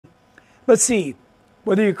let's see,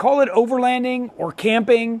 whether you call it overlanding or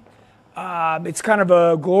camping, it's kind of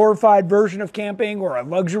a glorified version of camping or a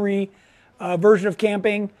luxury version of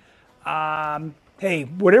camping. Hey,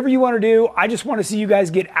 whatever you want to do, I just want to see you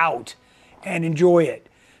guys get out and enjoy it.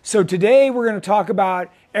 So today we're going to talk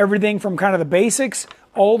about everything from kind of the basics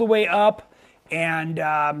all the way up,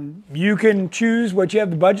 and you can choose what you have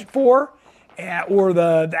the budget for or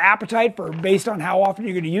the appetite for based on how often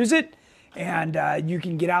you're going to use it, and you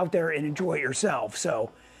can get out there and enjoy it yourself.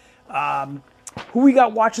 So who we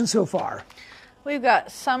got watching so far? We've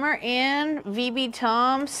got Summer Ann, VB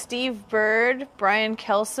Tom, Steve Bird, Brian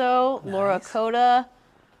Kelso, nice. Laura Coda,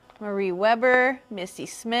 Marie Weber, Misty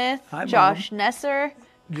Smith, Hi, Josh Mom. Nesser,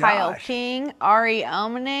 Kyle King, Ari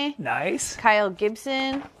Almane, nice. Kyle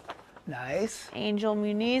Gibson, nice. Angel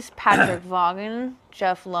Muniz, Patrick Vaughan,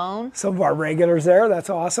 Jeff Lone. Some of our regulars there. That's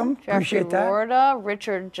awesome. Jeffrey Appreciate that. Lorda,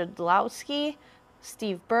 Richard Jadlowski,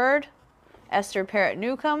 Steve Bird, Esther Parrott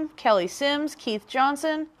Newcomb, Kelly Sims, Keith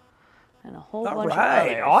Johnson, and a whole bunch of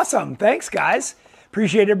others. Awesome. Thanks, guys.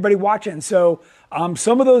 Appreciate everybody watching. So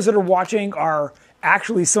some of those that are watching are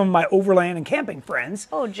actually some of my overland and camping friends.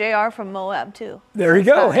 Oh, JR from Moab, too. There you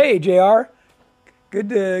go. Hey, JR. Good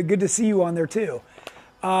to see you on there, too.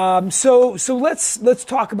 So let's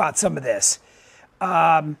talk about some of this.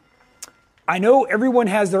 I know everyone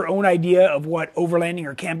has their own idea of what overlanding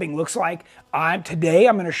or camping looks like. Today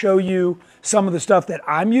I'm going to show you some of the stuff that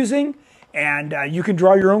I'm using, and you can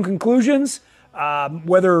draw your own conclusions,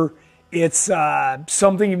 whether it's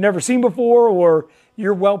something you've never seen before or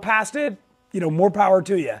you're well past it. More power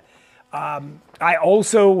to you. I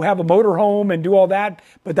also have a motorhome and do all that,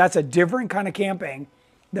 but that's a different kind of camping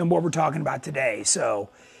than what we're talking about today. So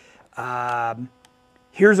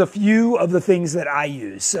here's a few of the things that I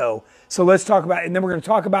use. So let's talk about, and then we're going to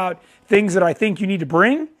talk about things that I think you need to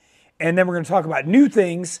bring, and then we're going to talk about new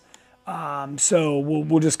things. So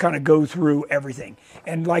we'll just kind of go through everything.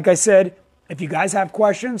 And like I said, if you guys have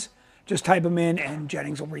questions, just type them in and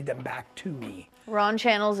Jennings will read them back to me. Ron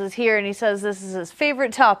Channels is here and he says this is his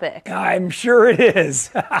favorite topic. I'm sure it is.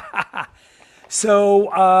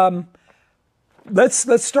 So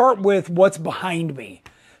let's start with what's behind me.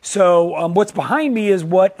 So what's behind me is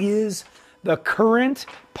what is the current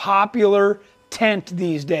popular tent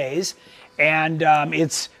these days. And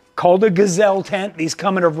it's called a Gazelle tent. These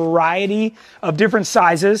come in a variety of different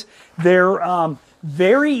sizes. They're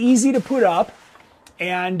very easy to put up.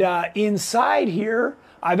 And inside here,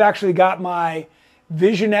 I've actually got my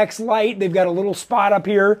Vision X light. They've got a little spot up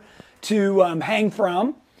here to hang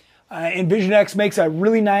from. And Vision X makes a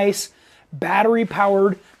really nice battery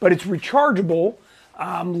powered, but it's rechargeable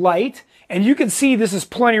light. And you can see this is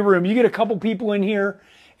plenty of room. You get a couple people in here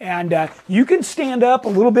and you can stand up a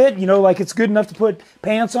little bit, like it's good enough to put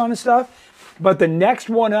pants on and stuff. But the next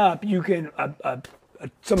one up, you can,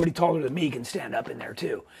 somebody taller than me can stand up in there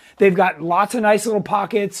too. They've got lots of nice little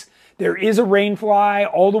pockets. There is a rain fly.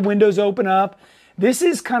 All the windows open up. This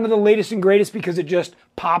is kind of the latest and greatest because it just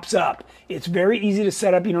pops up. It's very easy to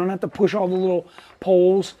set up. You don't have to push all the little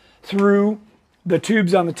poles through the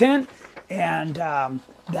tubes on the tent. And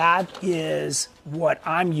that is what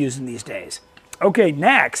I'm using these days. Okay,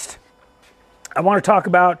 next, I want to talk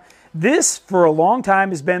about this. For a long time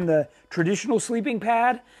has been the traditional sleeping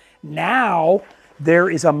pad. Now there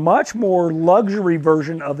is a much more luxury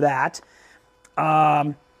version of that.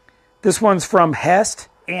 This one's from Hest,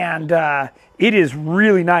 and it is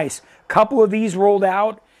really nice. Couple of these rolled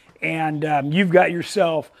out, and you've got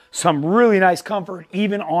yourself some really nice comfort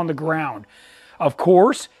even on the ground. Of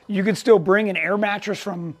course, you can still bring an air mattress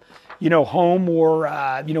from, home or,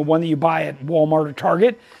 one that you buy at Walmart or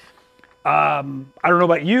Target. I don't know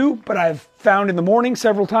about you, but I've found in the morning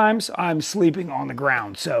several times I'm sleeping on the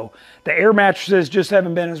ground. So the air mattresses just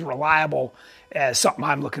haven't been as reliable as something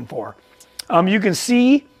I'm looking for. You can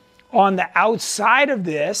see on the outside of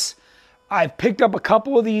this, I've picked up a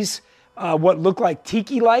couple of these, what look like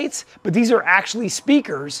tiki lights, but these are actually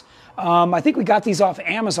speakers. I think we got these off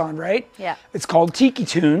Amazon, right? Yeah. It's called Tiki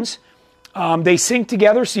Tunes. They sync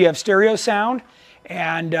together so you have stereo sound,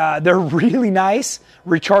 and they're really nice,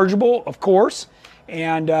 rechargeable, of course,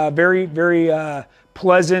 and very, very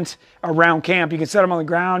pleasant around camp. You can set them on the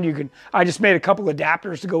ground. I just made a couple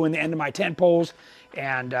adapters to go in the end of my tent poles,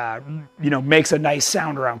 and makes a nice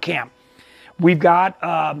sound around camp. We've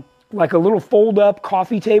got like a little fold-up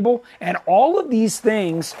coffee table, and all of these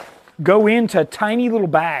things go into tiny little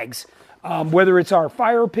bags. Whether it's our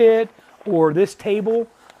fire pit or this table,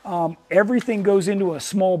 everything goes into a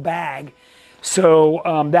small bag. So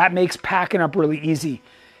that makes packing up really easy.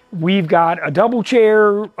 We've got a double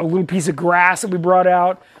chair, a little piece of grass that we brought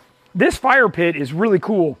out. This fire pit is really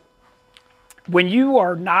cool. when you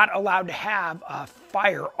are not allowed to have a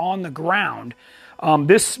fire on the ground,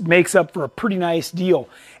 this makes up for a pretty nice deal.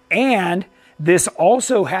 And this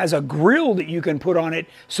also has a grill that you can put on it,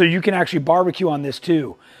 so you can actually barbecue on this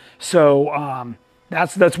too. So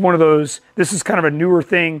that's one of those. This is kind of a newer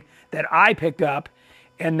thing that I picked up,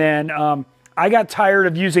 and then I got tired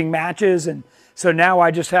of using matches, and so now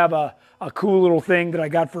I just have a cool little thing that I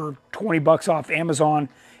got for 20 bucks off Amazon,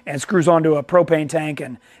 and screws onto a propane tank,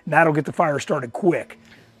 and that'll get the fire started quick.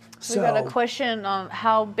 We got a question on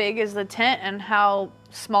how big is the tent and how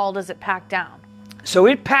small does it pack down? So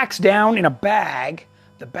it packs down in a bag.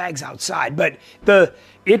 The bag's outside, but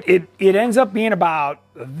it ends up being about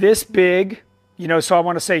this big, you know, so I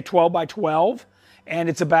want to say 12 by 12, and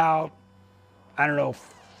it's about, I don't know,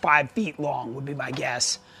 5 feet long would be my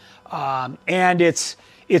guess. And it's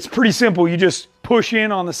pretty simple. You just push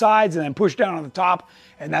in on the sides and then push down on the top,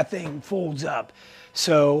 and that thing folds up.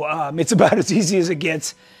 So it's about as easy as it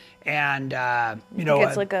gets. And you know,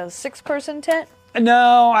 It's like a 6-person tent?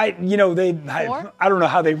 No, I don't know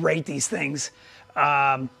how they rate these things.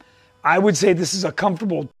 I would say this is a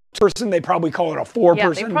comfortable person. They probably call it a 4-person.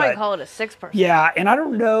 Yeah, they probably call it a 6-person. Yeah, and I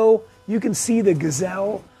don't know. You can see the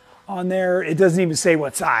gazelle on there. It doesn't even say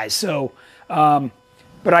what size. So,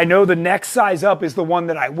 but I know the next size up is the one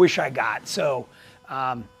that I wish I got. So,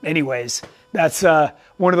 anyways, that's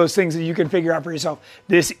one of those things that you can figure out for yourself.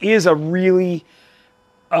 This is a really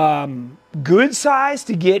good size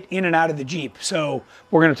to get in and out of the Jeep. So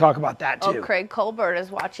we're going to talk about that too. Oh, Craig Colbert is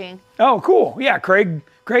watching. Oh, cool. Yeah,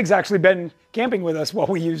 Craig's actually been camping with us while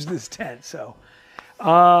we use this tent. So,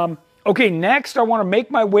 okay, next I want to make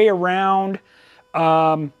my way around. You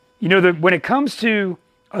know, when it comes to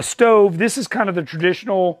a stove, this is kind of the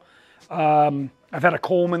traditional. I've had a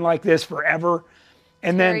Coleman like this forever.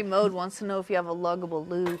 And Terry then Mode wants to know if you have a luggable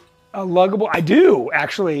lube. A luggable, I do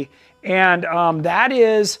actually. And that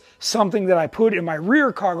is something that I put in my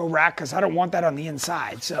rear cargo rack because I don't want that on the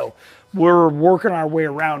inside. So we're working our way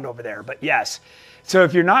around over there. But yes, so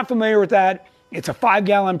if you're not familiar with that, it's a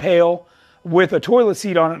 5-gallon pail with a toilet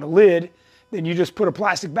seat on it and a lid. Then you just put a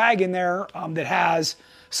plastic bag in there that has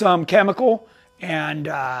some chemical, and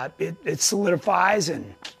it solidifies,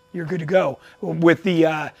 and you're good to go with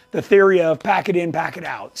the theory of pack it in, pack it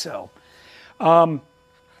out. So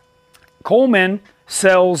Coleman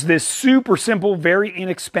sells this super simple, very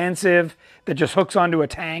inexpensive, that just hooks onto a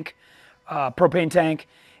tank, propane tank.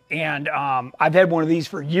 And I've had one of these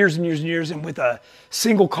for years and years and years, and with a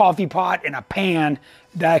single coffee pot and a pan,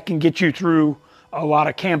 that can get you through a lot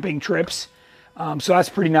of camping trips. So that's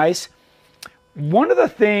pretty nice. One of the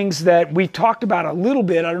things that we talked about a little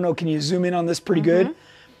bit, I don't know, can you zoom in on this pretty good,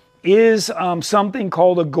 is something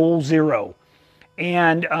called a Goal Zero.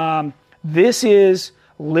 And this is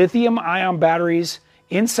lithium-ion batteries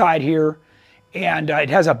inside here, and it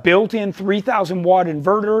has a built-in 3,000-watt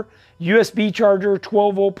inverter, USB charger,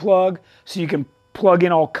 12-volt plug, so you can plug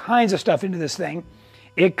in all kinds of stuff into this thing.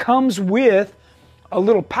 It comes with a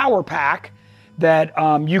little power pack that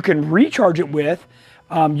you can recharge it with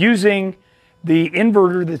using the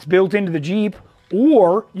inverter that's built into the Jeep,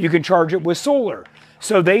 or you can charge it with solar.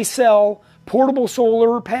 So they sell portable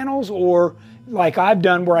solar panels, or like I've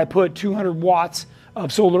done where I put 200 watts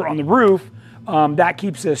of solar on the roof. That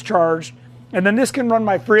keeps this charged. And then this can run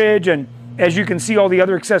my fridge, and as you can see all the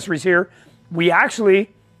other accessories here, we actually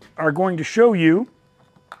are going to show you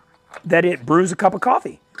that it brews a cup of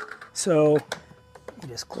coffee. So you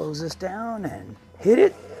just close this down and hit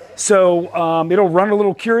it. So it'll run a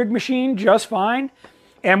little Keurig machine just fine.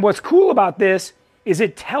 And what's cool about this is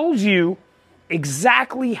it tells you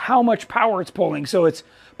exactly how much power it's pulling. So it's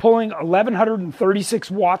pulling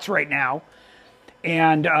 1,136 watts right now.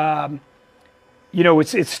 And, you know,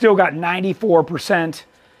 it's still got 94%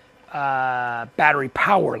 battery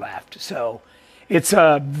power left. So it's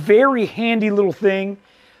a very handy little thing.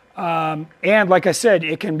 And like I said,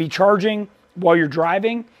 it can be charging while you're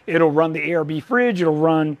driving. It'll run the ARB fridge. It'll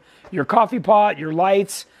run your coffee pot, your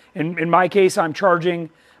lights. In my case, I'm charging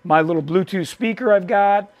my little Bluetooth speaker I've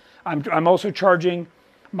got. I'm also charging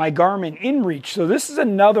my Garmin InReach. So this is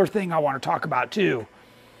another thing I want to talk about too.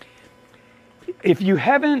 If you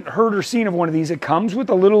haven't heard or seen of one of these, it comes with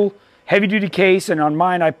a little heavy-duty case, and on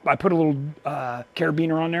mine, I put a little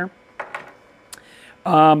carabiner on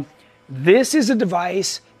there. This is a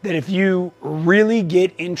device that if you really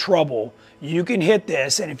get in trouble, you can hit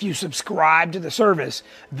this, and if you subscribe to the service,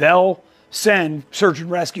 they'll send search and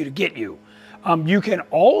rescue to get you. You can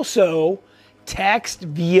also text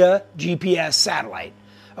via GPS satellite.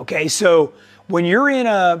 Okay, so when you're in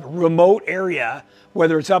a remote area,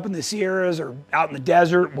 whether it's up in the Sierras or out in the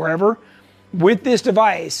desert, wherever, with this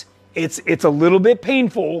device, It's a little bit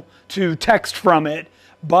painful to text from it,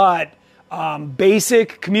 but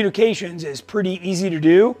basic communications is pretty easy to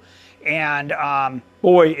do. And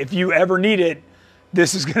boy, if you ever need it,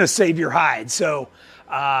 this is going to save your hide. So,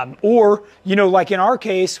 or, you know, like in our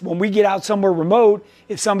case, when we get out somewhere remote,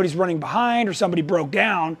 if somebody's running behind or somebody broke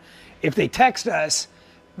down, if they text us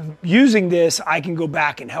using this, I can go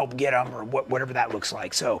back and help get them or whatever that looks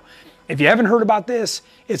like. So if you haven't heard about this,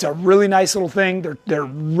 it's a really nice little thing. They're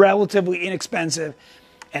relatively inexpensive.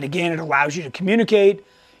 And again, it allows you to communicate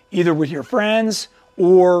either with your friends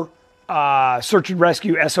or search and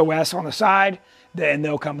rescue SOS on the side, then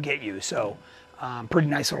they'll come get you. So pretty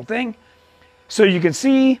nice little thing. So you can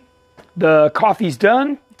see the coffee's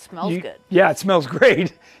done. It smells good. Yeah, it smells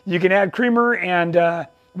great. You can add creamer, and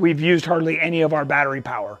we've used hardly any of our battery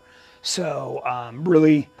power. So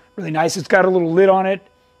really, really nice. It's got a little lid on it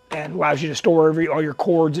and allows you to store all your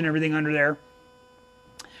cords and everything under there.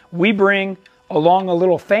 We bring along a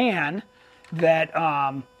little fan that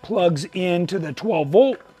plugs into the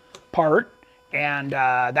 12-volt part, and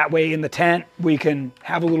that way in the tent we can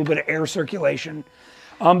have a little bit of air circulation.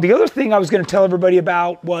 The other thing I was going to tell everybody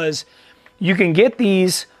about was you can get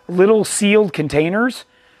these little sealed containers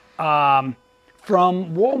from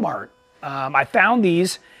Walmart. I found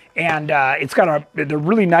these, and they're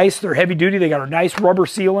really nice. They're heavy duty. They got a nice rubber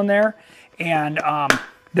seal in there, and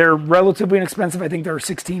they're relatively inexpensive. I think they're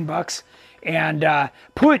 16 bucks. And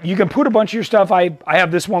you can put a bunch of your stuff. I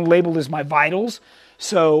have this one labeled as my vitals.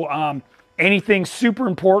 So anything super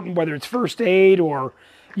important, whether it's first aid or,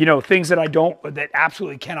 you know, things that that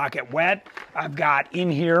absolutely cannot get wet, I've got in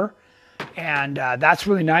here. And that's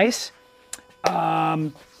really nice.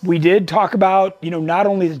 We did talk about, you know, not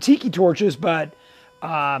only the tiki torches, but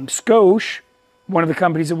Skosh, one of the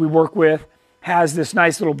companies that we work with, has this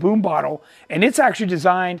nice little boom bottle. And it's actually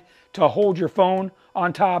designed to hold your phone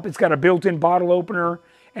on top. It's got a built-in bottle opener.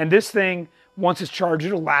 And this thing, once it's charged,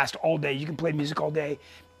 it'll last all day. You can play music all day.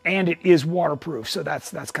 And it is waterproof, so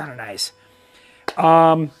that's kind of nice.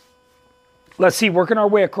 Let's see, working our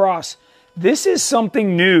way across. This is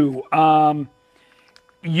something new.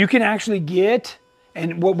 You can actually get,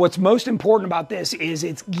 and what's most important about this is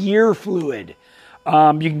it's gear fluid.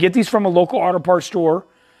 You can get these from a local auto parts store.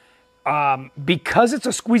 Because it's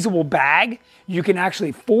a squeezable bag, you can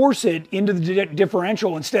actually force it into the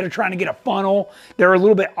differential instead of trying to get a funnel. They're a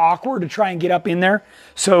little bit awkward to try and get up in there.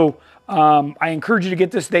 So I encourage you to get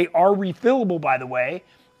this. They are refillable, by the way.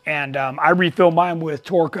 And I refill mine with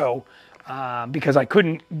Torco because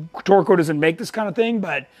Torco doesn't make this kind of thing,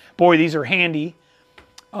 but boy, these are handy.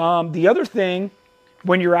 The other thing,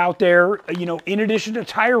 when you're out there, you know, in addition to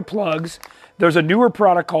tire plugs, there's a newer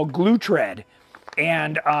product called Glue Tread.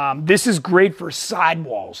 And this is great for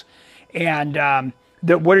sidewalls. And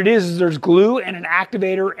what it is there's glue and an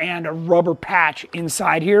activator and a rubber patch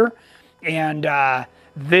inside here. And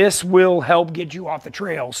this will help get you off the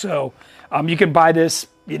trail. So you can buy this,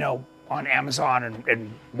 you know, on Amazon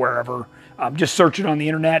and wherever. Just search it on the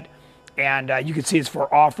internet. And you can see it's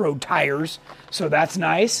for off-road tires. So that's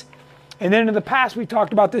nice. And then in the past, we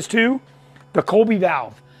talked about this too, the Colby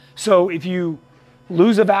valve. So if you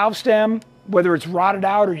lose a valve stem, whether it's rotted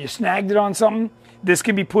out or you snagged it on something, this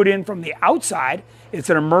can be put in from the outside. It's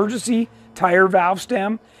an emergency tire valve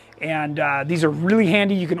stem, and these are really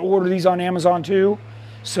handy. You can order these on Amazon too,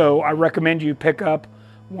 so I recommend you pick up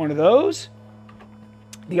one of those.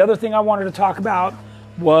 The other thing I wanted to talk about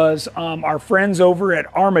was our friends over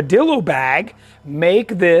at Armadillo Bag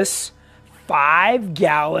make this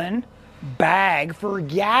 5-gallon bag for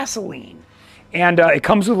gasoline, and it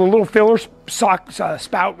comes with a little filler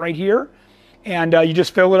spout right here. And you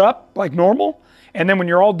just fill it up like normal. And then when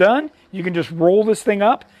you're all done, you can just roll this thing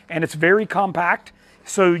up, and it's very compact.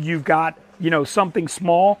 So you've got, you know, something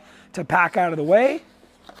small to pack out of the way.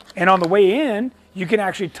 And on the way in, you can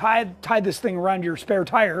actually tie this thing around your spare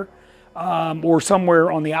tire or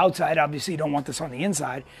somewhere on the outside. Obviously, you don't want this on the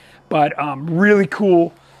inside. But really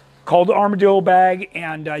cool. Called the Armadillo Bag,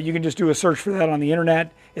 and you can just do a search for that on the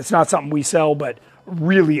internet. It's not something we sell, but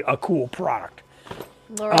really a cool product.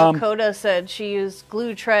 Laura Coda said she used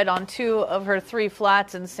Glue Tread on 2 of her 3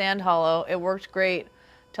 flats in Sand Hollow. It worked great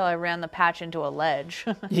till I ran the patch into a ledge.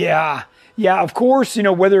 Yeah, of course, you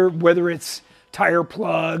know, whether it's tire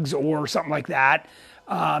plugs or something like that,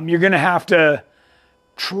 you're going to have to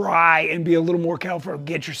try and be a little more careful to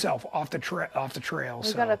get yourself off the trail.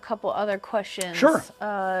 We've got a couple other questions. Sure.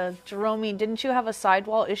 Jerome, didn't you have a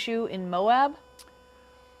sidewall issue in Moab?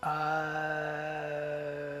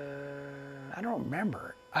 I don't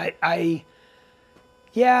remember. I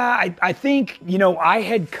think, you know, I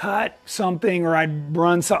had cut something or I'd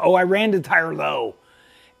run I ran the tire low,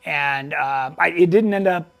 And it didn't end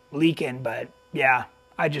up leaking, but yeah,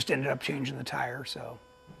 I just ended up changing the tire. So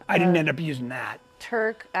I didn't end up using that.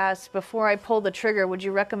 Turk asks, before I pull the trigger, would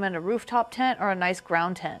you recommend a rooftop tent or a nice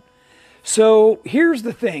ground tent? So here's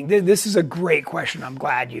the thing. This is a great question. I'm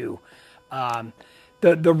glad you.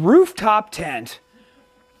 The rooftop tent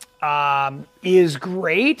is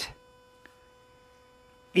great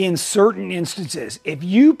in certain instances. If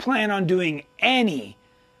you plan on doing any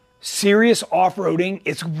serious off-roading,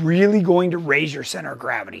 it's really going to raise your center of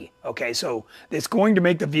gravity. Okay, so it's going to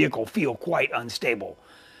make the vehicle feel quite unstable.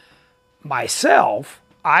 Myself,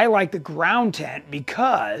 I like the ground tent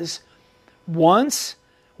because once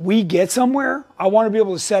we get somewhere, I want to be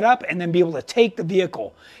able to set up and then be able to take the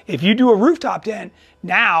vehicle. If you do a rooftop tent,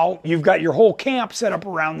 now you've got your whole camp set up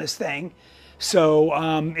around this thing. So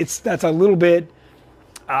that's a little bit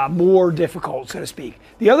more difficult, so to speak.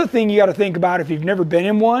 The other thing you got to think about if you've never been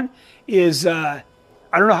in one is, I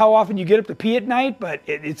don't know how often you get up to pee at night, but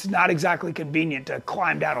it's not exactly convenient to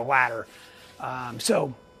climb down a ladder.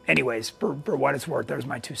 So anyways, for what it's worth, there's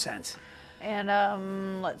my 2 cents.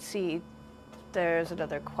 And let's see, there's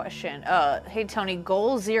another question. Hey Tony,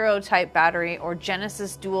 Goal Zero type battery or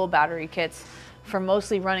Genesis dual battery kits for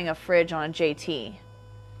mostly running a fridge on a JT?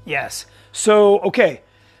 Yes. So, okay.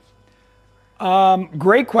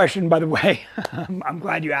 Great question, by the way. I'm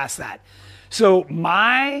glad you asked that. So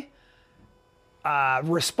my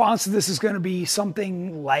response to this is going to be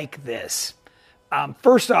something like this.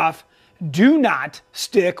 First off, do not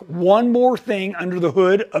stick one more thing under the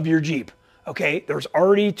hood of your Jeep. Okay, there's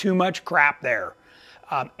already too much crap there.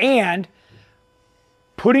 And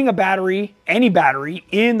putting a battery, any battery,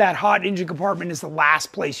 in that hot engine compartment is the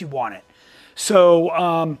last place you want it.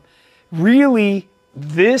 So really,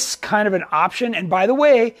 this kind of an option, and by the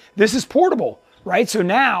way, this is portable, right? So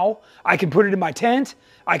now I can put it in my tent,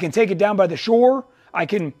 I can take it down by the shore, I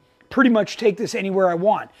can pretty much take this anywhere I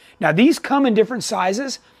want. Now these come in different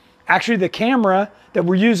sizes. Actually, the camera that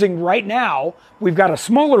we're using right now, we've got a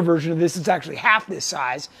smaller version of this. It's actually half this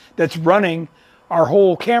size that's running our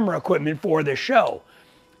whole camera equipment for this show.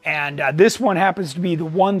 And this one happens to be the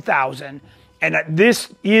 1000, and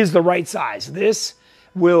this is the right size. This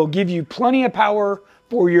will give you plenty of power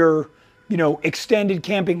for your, extended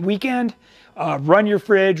camping weekend. Run your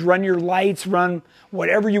fridge, run your lights, run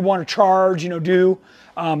whatever you want to charge, do.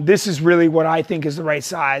 This is really what I think is the right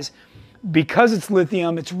size. Because it's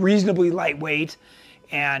lithium, it's reasonably lightweight,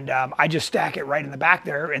 and I just stack it right in the back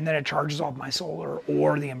there, and then it charges off my solar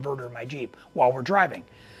or the inverter of my Jeep while we're driving.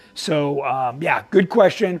 So yeah, good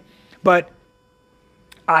question. But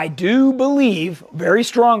I do believe very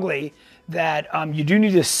strongly that you do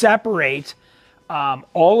need to separate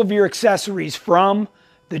all of your accessories from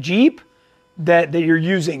the Jeep that you're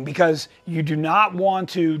using, because you do not want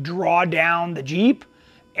to draw down the Jeep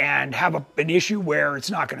and have an issue where it's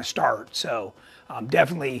not going to start. So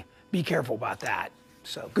definitely be careful about that.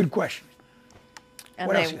 So good question. And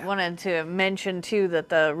they wanted to mention too that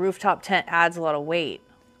the rooftop tent adds a lot of weight.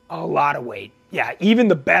 A lot of weight. Yeah, even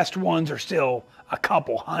the best ones are still a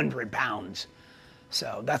couple 100 pounds.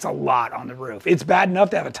 So that's a lot on the roof. It's bad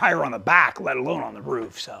enough to have a tire on the back, let alone on the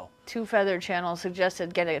roof. So Two Feather Channel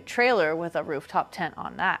suggested get a trailer with a rooftop tent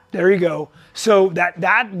on that. There you go. So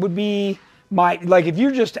that would be if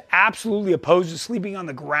you're just absolutely opposed to sleeping on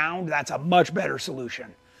the ground, that's a much better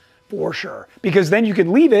solution for sure. Because then you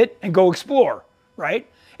can leave it and go explore, right?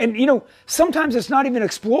 And sometimes it's not even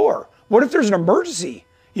explore. What if there's an emergency,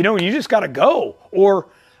 and you just got to go, or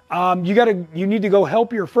you need to go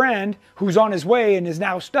help your friend who's on his way and is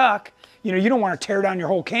now stuck. You don't want to tear down your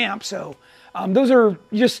whole camp. So those are,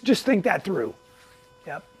 just think that through.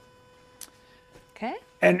 Yep. Okay.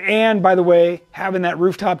 And by the way, having that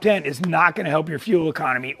rooftop tent is not going to help your fuel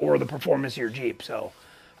economy or the performance of your Jeep. So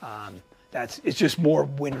it's just more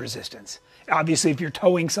wind resistance. Obviously, if you're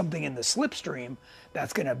towing something in the slipstream,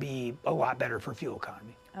 that's going to be a lot better for fuel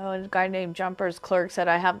economy. Oh, a guy named Jumper's Clerk said,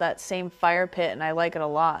 I have that same fire pit and I like it a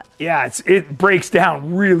lot. Yeah, it breaks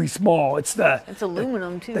down really small. It's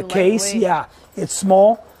aluminum too. The case, yeah, it's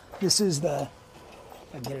small. This is I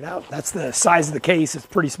get it out. That's the size of the case. It's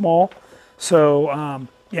pretty small. So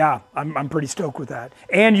yeah, I'm pretty stoked with that.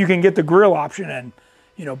 And you can get the grill option and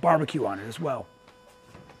barbecue on it as well.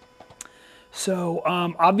 So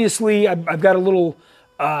obviously I've got a little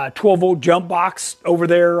 12-volt jump box over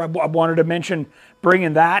there. I wanted to mention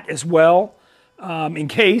bringing that as well in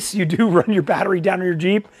case you do run your battery down on your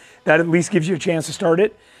Jeep. That at least gives you a chance to start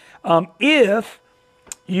it. If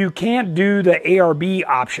you can't do the ARB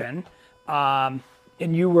option and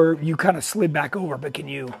you kind of slid back over, but can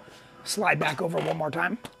you slide back over one more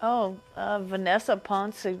time. Oh, Vanessa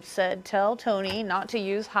Ponce said, tell Tony not to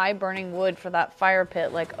use high burning wood for that fire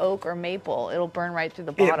pit like oak or maple. It'll burn right through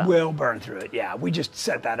the bottom. It will burn through it, yeah. We just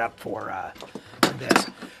set that up for this.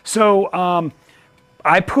 So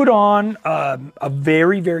I put on a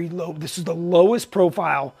very, very low, this is the lowest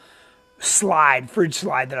profile slide, fridge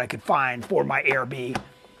slide that I could find for my AirB.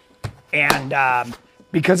 And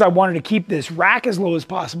because I wanted to keep this rack as low as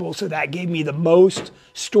possible, so that gave me the most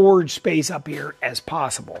storage space up here as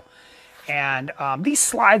possible. And these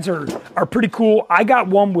slides are pretty cool. I got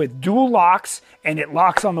one with dual locks, and it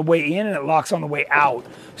locks on the way in and it locks on the way out.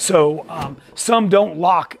 So some don't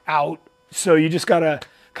lock out, so you just gotta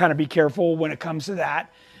kind of be careful when it comes to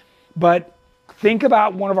that. But think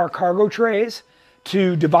about one of our cargo trays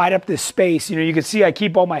to divide up this space. You know, you can see I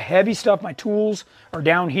keep all my heavy stuff, my tools are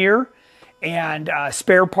down here, and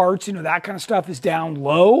spare parts, you know, that kind of stuff is down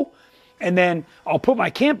low. And then I'll put my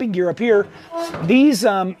camping gear up here. These,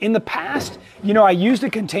 in the past, you know, I used a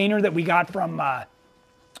container that we got from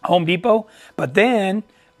Home Depot, but then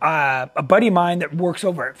a buddy of mine that works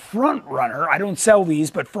over at Front Runner, I don't sell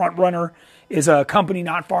these, but Front Runner is a company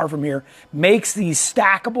not far from here, makes these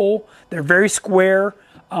stackable, they're very square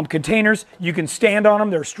containers. You can stand on them,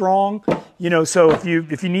 they're strong, you know, so if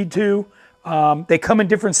you need to, they come in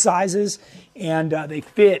different sizes, and they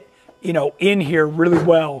fit, you know, in here really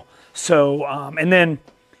well. So, and then,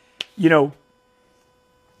 you know,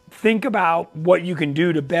 think about what you can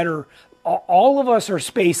do to better, all of us are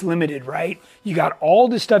space limited, right? You got all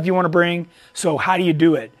this stuff you want to bring, so how do you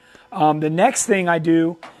do it? The next thing I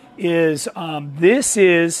do is,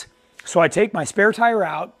 so I take my spare tire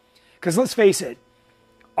out, because let's face it,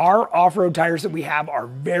 our off-road tires that we have are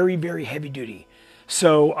very, very heavy duty.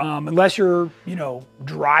 So unless you're, you know,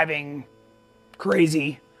 driving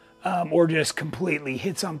crazy or just completely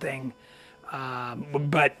hit something,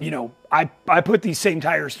 but, you know, I put these same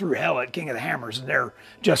tires through hell at King of the Hammers, and they're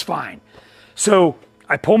just fine. So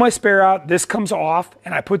I pull my spare out, this comes off,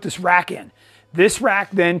 and I put this rack in. This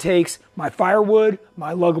rack then takes my firewood,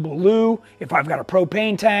 my luggable loo, if I've got a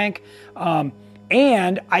propane tank,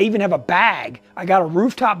 and I even have a bag. I got a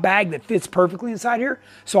rooftop bag that fits perfectly inside here,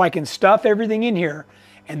 so I can stuff everything in here,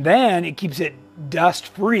 and then it keeps it dust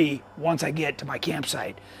free once I get to my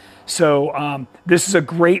campsite. So this is a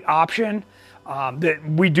great option. That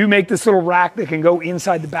we do make this little rack that can go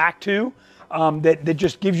inside the back too, that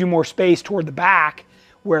just gives you more space toward the back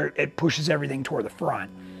where it pushes everything toward the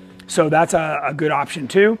front. So that's a good option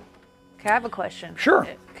too. Okay, I have a question. Sure.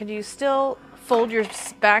 Could you still fold your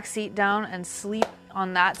back seat down and sleep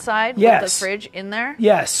on that side Yes. with the fridge in there?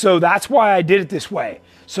 Yes, so that's why I did it this way.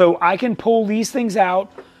 So I can pull these things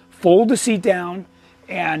out, fold the seat down,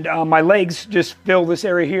 and my legs just fill this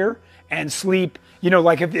area here and sleep. You know,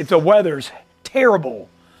 like if the weather's terrible,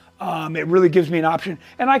 it really gives me an option.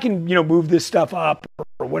 And I can, you know, move this stuff up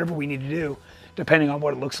or whatever we need to do, depending on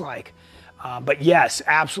what it looks like. But yes,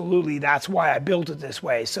 absolutely, that's why I built it this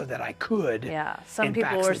way, so that I could. Yeah, some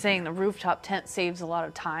people were saying the rooftop tent saves a lot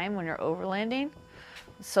of time when you're overlanding.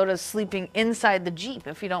 So does sleeping inside the Jeep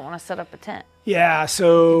if you don't want to set up a tent. Yeah,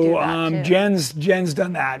 so Jen's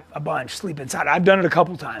done that a bunch, sleep inside. I've done it a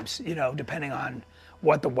couple times, you know, depending on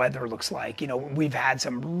what the weather looks like. You know, we've had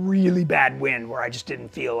some really bad wind where I just didn't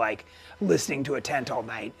feel like listening to a tent all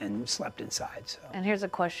night and slept inside. So. And here's a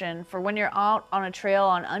question. For when you're out on a trail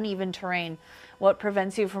on uneven terrain, what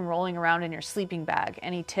prevents you from rolling around in your sleeping bag?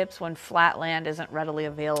 Any tips when flat land isn't readily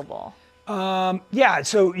available? Yeah,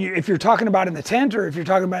 so if you're talking about in the tent or if you're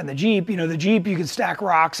talking about in the Jeep, you know, the Jeep, you can stack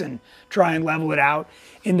rocks and try and level it out.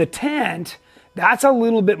 In the tent, that's a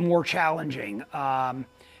little bit more challenging.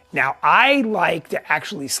 Now, I like to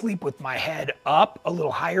actually sleep with my head up a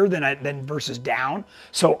little higher than versus down.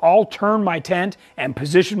 So I'll turn my tent and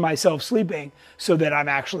position myself sleeping so that I'm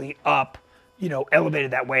actually up, you know,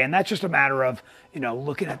 elevated that way. And that's just a matter of, you know,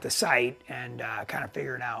 looking at the site and kind of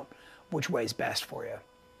figuring out which way is best for you.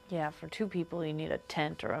 Yeah, for two people, you need a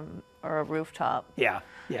tent or a rooftop. Yeah,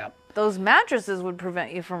 yeah. Those mattresses would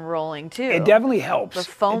prevent you from rolling too. It definitely helps. The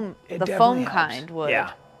foam, it the foam helps. kind would.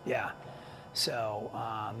 Yeah, yeah. So,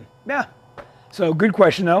 yeah. So good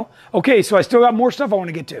question though. Okay, so I still got more stuff I want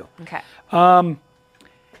to get to. Okay.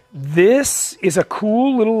 This is a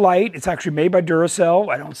cool little light. It's actually made by Duracell.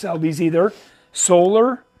 I don't sell these either.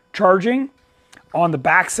 Solar charging. On the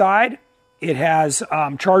back side, it has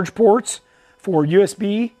charge ports for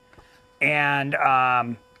USB, and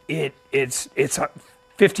it's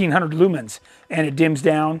 1,500 lumens, and it dims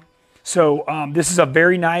down. So this is a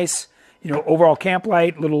very nice, you know, overall camp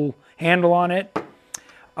light, little handle on it.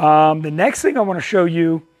 The next thing I want to show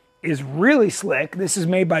you is really slick. This is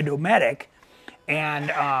made by Dometic,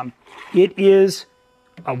 And it is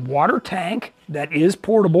a water tank that is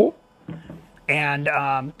portable.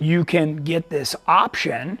 And you can get this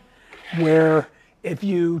option where if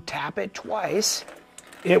you tap it twice,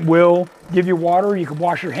 it will give you water. You can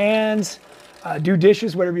wash your hands, do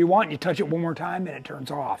dishes, whatever you want. You touch it one more time and it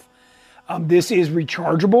turns off. This is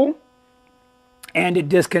rechargeable and it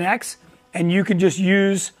disconnects. And you can just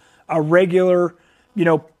use a regular,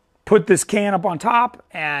 put this can up on top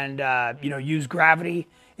and, use gravity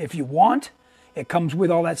if you want. It comes with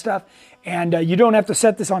all that stuff. And you don't have to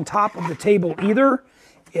set this on top of the table either.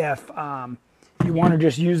 If you want to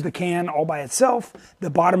just use the can all by itself, the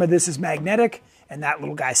bottom of this is magnetic and that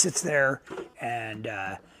little guy sits there and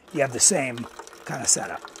you have the same kind of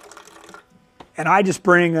setup. And I just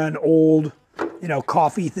bring an old,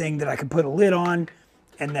 coffee thing that I can put a lid on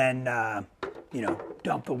and then,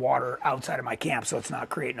 dump the water outside of my camp so it's not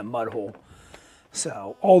creating a mud hole.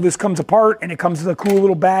 So all this comes apart and it comes with a cool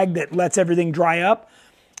little bag that lets everything dry up.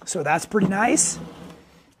 So that's pretty nice.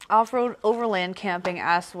 Off-Road Overland Camping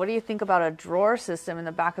asks, what do you think about a drawer system in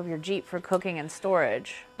the back of your Jeep for cooking and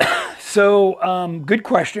storage? So good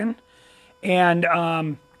question. And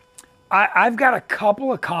I've got a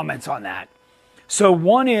couple of comments on that. So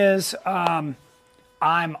one is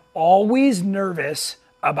I'm always nervous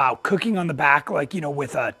about cooking on the back, like,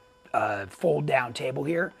 with a fold down table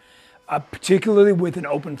here, particularly with an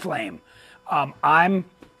open flame. I'm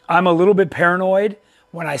a little bit paranoid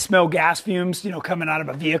when I smell gas fumes, coming out of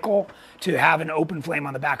a vehicle to have an open flame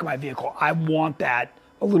on the back of my vehicle. I want that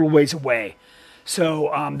a little ways away.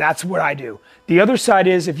 So that's what I do. The other side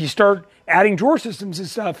is if you start adding drawer systems and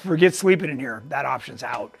stuff, forget sleeping in here. That option's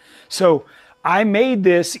out. So I made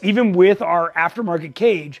this even with our aftermarket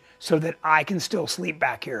cage so that I can still sleep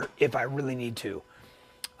back here if I really need to.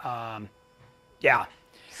 Yeah.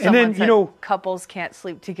 Someone and then, couples can't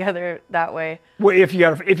sleep together that way. Well, if you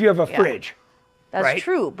have a fridge. That's right?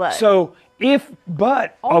 true, but so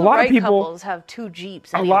but a lot of people couples have 2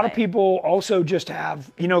 Jeeps anyway. A lot of people also just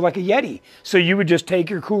have, like a Yeti. So you would just take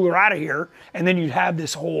your cooler out of here and then you'd have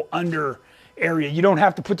this whole under area. You don't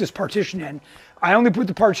have to put this partition in. I only put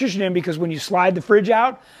the partition in because when you slide the fridge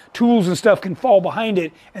out, tools and stuff can fall behind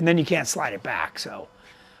it and then you can't slide it back. So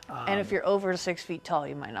and if you're over 6 feet tall,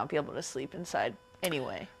 you might not be able to sleep inside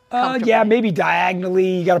anyway. Yeah, maybe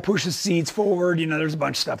diagonally. You got to push the seats forward. There's a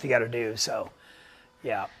bunch of stuff you got to do. So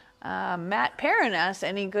yeah. Matt Perrin asks,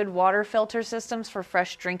 any good water filter systems for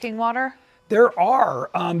fresh drinking water? There are.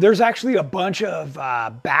 There's actually a bunch of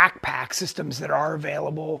backpack systems that are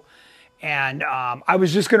available. And I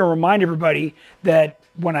was just going to remind everybody that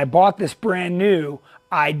when I bought this brand new,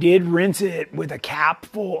 I did rinse it with a cap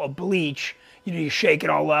full of bleach. You shake it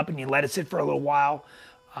all up and you let it sit for a little while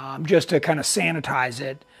just to kind of sanitize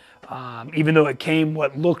it. Even though it came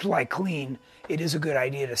what looked like clean, it is a good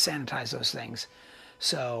idea to sanitize those things.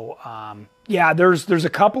 So yeah, there's a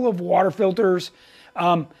couple of water filters.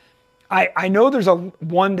 I know there's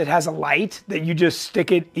one that has a light that you just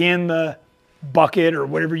stick it in the bucket or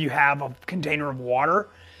whatever you have, a container of water,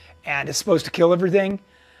 and it's supposed to kill everything.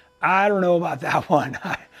 I don't know about that one.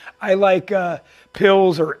 I like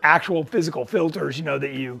pills or actual physical filters,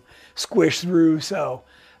 that you squish through. So,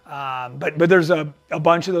 but there's a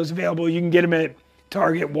bunch of those available. You can get them at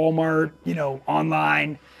Target, Walmart,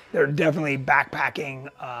 online. They're definitely backpacking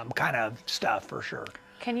kind of stuff for sure.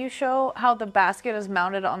 Can you show how the basket is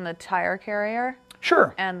mounted on the tire carrier?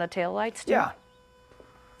 Sure. And the tail lights too? Yeah.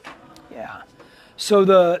 Yeah. So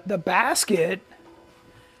the basket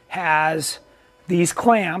has these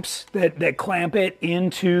clamps that clamp it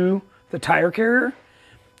into the tire carrier.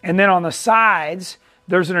 And then on the sides,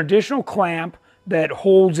 there's an additional clamp that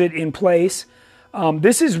holds it in place.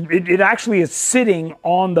 It actually is sitting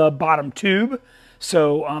on the bottom tube.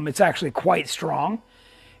 So it's actually quite strong.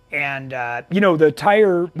 And, the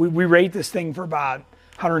tire, we rate this thing for about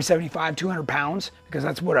 175, 200 pounds because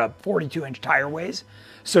that's what a 42-inch tire weighs.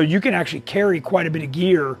 So you can actually carry quite a bit of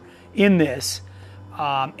gear in this.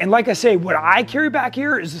 And like I say, what I carry back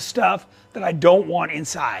here is the stuff that I don't want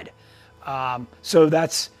inside. So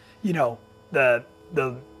that's, the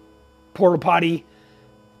porta potty,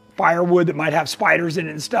 firewood that might have spiders in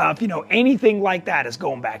it and stuff, anything like that is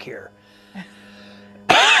going back here.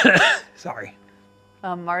 Sorry.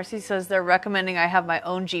 Marcy says they're recommending I have my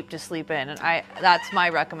own Jeep to sleep in, and that's my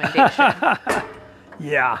recommendation.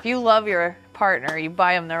 Yeah. If you love your partner, you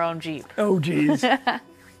buy them their own Jeep. Oh, geez.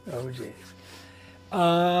 Oh, geez.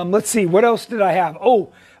 Let's see. What else did I have?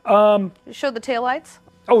 Show the taillights?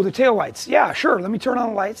 Oh, the taillights. Yeah, sure. Let me turn on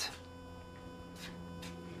the lights.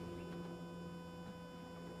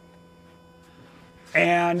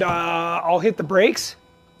 And I'll hit the brakes.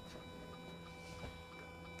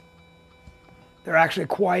 They're actually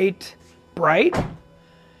quite bright.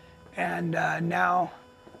 And now,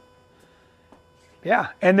 yeah.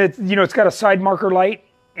 And it's, you know, it's got a side marker light,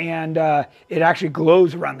 and it actually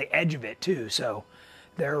glows around the edge of it too. So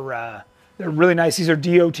they're really nice. These are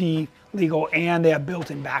DOT legal, and they have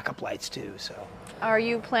built-in backup lights too. So. Are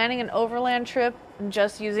you planning an overland trip and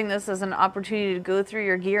just using this as an opportunity to go through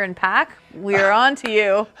your gear and pack? We're on to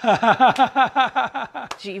you.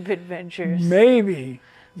 Jeep Adventures. Maybe.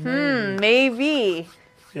 Maybe.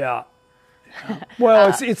 Yeah.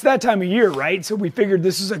 Well, it's that time of year, right? So we figured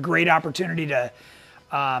this is a great opportunity to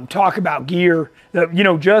talk about gear. You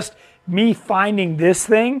know, just me finding this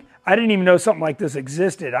thing, I didn't even know something like this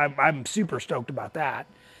existed. I'm super stoked about that.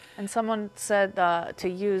 And someone said to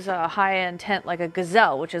use a high-end tent like a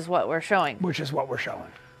Gazelle, which is what we're showing. Which is what we're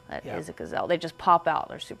showing. That is a Gazelle. They just pop out.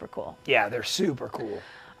 They're super cool. Yeah, they're super cool.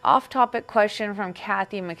 Off-topic question from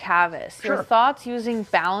Kathy McCavis. Sure. Your thoughts using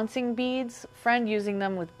balancing beads? Friend using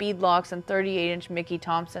them with bead locks and 38-inch Mickey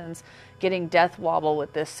Thompsons, getting death wobble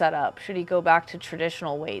with this setup. Should he go back to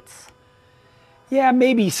traditional weights? Yeah,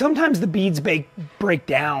 maybe. Sometimes the beads break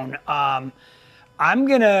down. I'm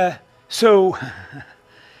gonna. So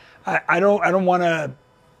I don't want to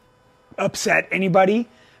upset anybody,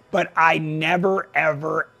 but I never,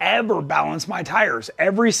 ever, ever balance my tires.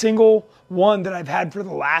 Every single one that I've had for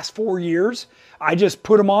the last 4 years, I just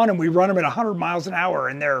put them on and we run them at 100 miles an hour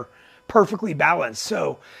and they're perfectly balanced.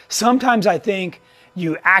 So sometimes I think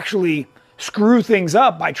you actually screw things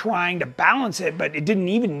up by trying to balance it, but it didn't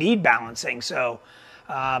even need balancing. So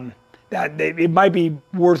that it might be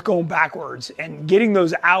worth going backwards, and getting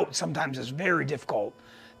those out sometimes is very difficult.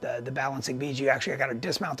 The balancing beads, you actually got to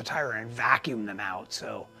dismount the tire and vacuum them out.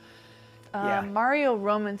 So, yeah. Mario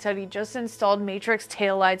Roman said he just installed matrix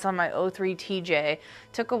taillights on my 03 TJ.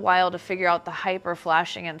 Took a while to figure out the hyper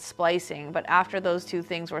flashing and splicing, but after those two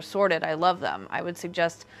things were sorted, I love them. I would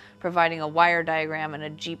suggest providing a wire diagram and a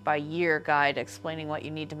Jeep by year guide explaining what you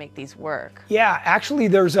need to make these work. Yeah, actually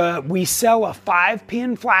we sell a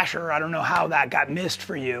 5-pin flasher. I don't know how that got missed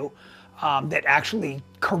for you. That actually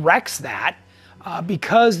corrects that.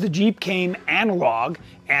 Because the Jeep came analog,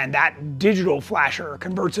 and that digital flasher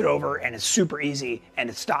converts it over, and it's super easy, and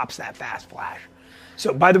it stops that fast flash.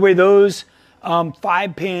 So by the way, those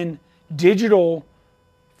 5-pin digital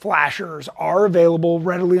flashers are available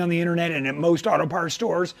readily on the internet and at most auto parts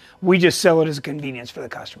stores. We just sell it as a convenience for the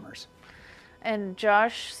customers. And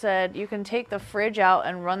Josh said you can take the fridge out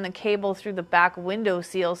and run the cable through the back window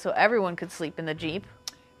seal so everyone could sleep in the Jeep.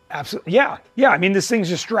 Absolutely, yeah. I mean, this thing's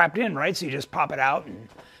just strapped in, right? So you just pop it out and,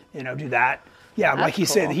 you know, do that. Yeah, that's like he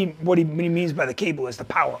said, what he means by the cable is the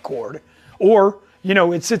power cord. Or, you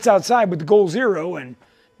know, it sits outside with the Goal Zero and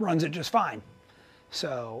runs it just fine.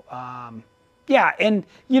 So, yeah, and,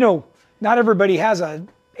 you know, not everybody has a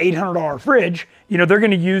 $800 fridge. You know, they're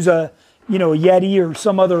going to use a Yeti or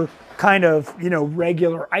some other kind of, you know,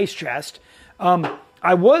 regular ice chest.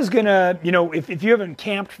 I was going to, you know, if you haven't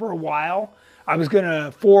camped for a while, I was going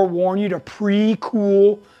to forewarn you to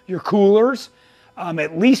pre-cool your coolers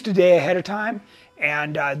at least a day ahead of time.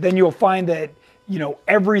 And then you'll find that, you know,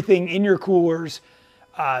 everything in your coolers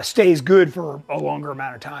stays good for a longer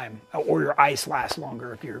amount of time, or your ice lasts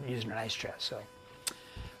longer if you're using an ice chest. So,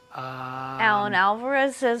 Alan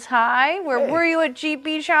Alvarez says hi. Where were you at Jeep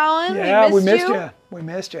Beach, Alan? Yeah, we missed you. We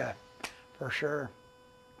missed you, for sure.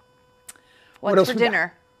 What's for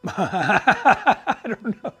dinner? I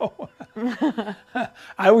don't know.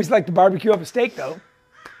 I always like to barbecue up a steak, though.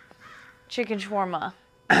 Chicken shawarma,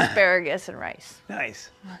 asparagus, and rice. Nice.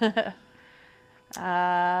 What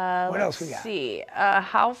else we got? Let's see.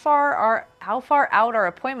 How far out are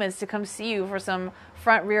appointments to come see you for some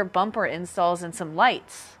front rear bumper installs and some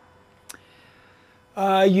lights?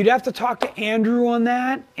 You'd have to talk to Andrew on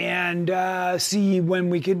that and see when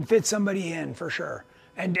we can fit somebody in, for sure.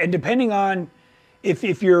 And depending on if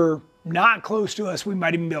you're not close to us, we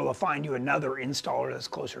might even be able to find you another installer that's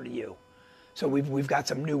closer to you. So we've got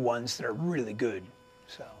some new ones that are really good.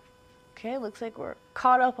 So. Okay, looks like we're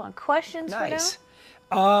caught up on questions nice.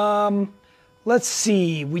 for now. Let's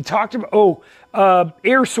see. We talked about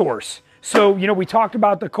air source. So, you know, we talked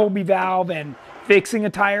about the Colby valve and fixing a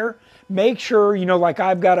tire. Make sure, you know, like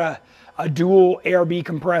I've got a dual ARB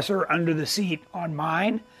compressor under the seat on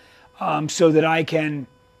mine, so that I can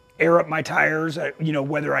air up my tires, you know,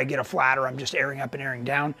 whether I get a flat or I'm just airing up and airing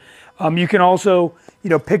down. You can also, you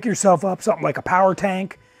know, pick yourself up something like a power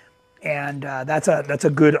tank, and that's a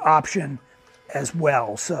good option as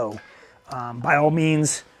well. So by all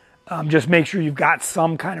means, just make sure you've got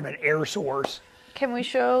some kind of an air source. Can we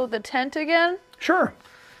show the tent again? Sure.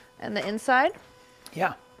 And the inside?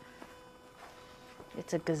 Yeah.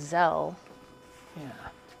 It's a Gazelle. Yeah.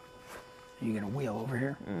 Are you going to wheel over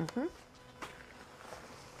here? Mm-hmm.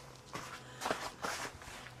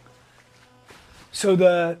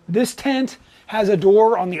 So this tent has a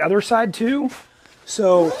door on the other side too.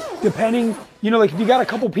 So depending, like if you got a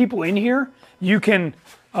couple people in here, you can,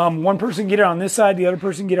 one person get it on this side, the other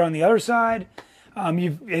person get it on the other side.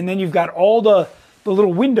 And then you've got all the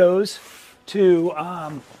little windows to,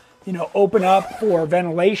 open up for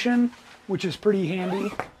ventilation, which is pretty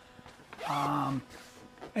handy.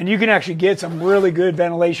 And you can actually get some really good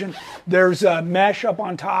ventilation. There's a mesh up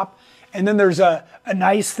on top, and then there's a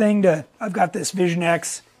nice thing I've got this Vision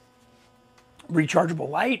X rechargeable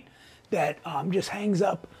light that just hangs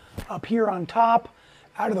up here on top,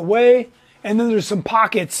 out of the way. And then there's some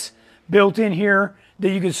pockets built in here that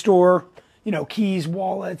you can store, keys,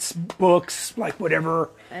 wallets, books, like whatever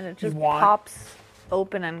and it just you want. pops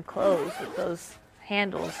open and close with those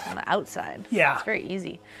handles on the outside. Yeah. It's very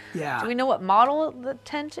easy. Yeah. Do we know what model the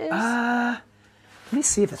tent is? Let me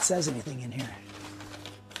see if it says anything in here.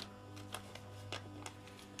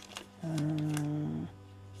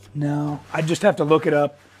 No, I just have to look it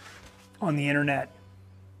up on the internet.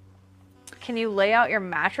 Can you lay out your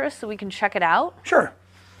mattress so we can check it out? Sure.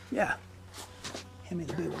 Yeah. Hand me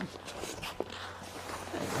the big one.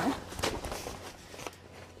 There you go.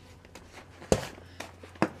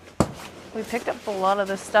 We picked up a lot of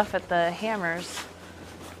this stuff at the Hammers.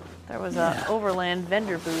 There was a Overland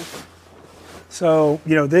vendor booth. So,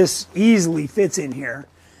 this easily fits in here,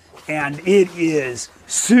 and it is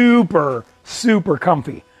super, super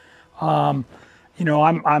comfy. I'm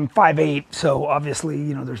 5'8", so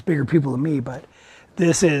obviously, there's bigger people than me, but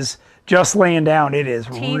this is just laying down. It is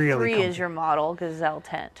really comfy. T3 is your model gazelle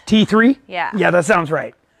tent. T3? Yeah. Yeah, that sounds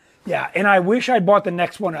right. Yeah, and I wish I'd bought the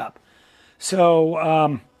next one up.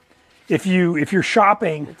 So if you're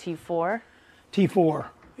shopping, The T4. T4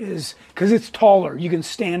 is because it's taller. You can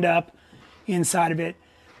stand up inside of it.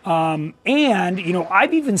 And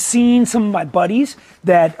I've even seen some of my buddies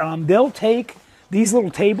that they'll take these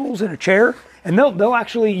little tables and a chair, and they'll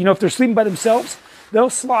actually, if they're sleeping by themselves, they'll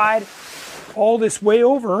slide all this way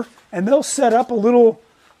over, and they'll set up a little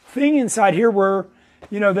thing inside here where,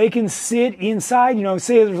 they can sit inside,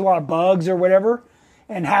 say there's a lot of bugs or whatever,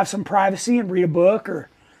 and have some privacy and read a book or,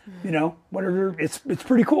 whatever. It's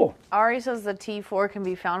pretty cool. Ari says the T4 can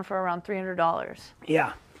be found for around $300.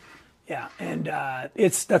 Yeah. Yeah, and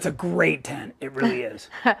that's a great tent. It really is.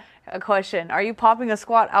 A question. Are you popping a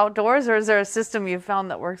squat outdoors, or is there a system you've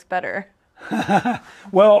found that works better?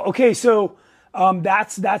 Well, okay, so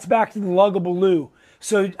that's back to the luggable loo.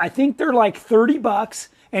 So I think they're like $30,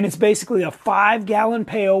 and it's basically a 5-gallon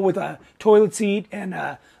pail with a toilet seat and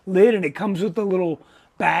a lid, and it comes with the little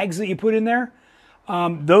bags that you put in there.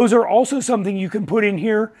 Those are also something you can put in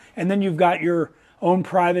here, and then you've got your own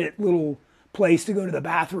private little place to go to the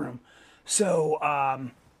bathroom.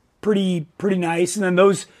 So pretty nice. And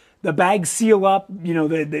then the bags seal up,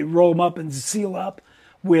 they roll them up and seal up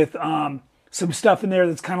with some stuff in there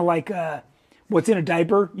that's kind of like what's in a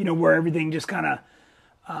diaper, where everything just kind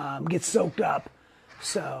of gets soaked up.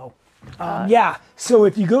 So yeah, so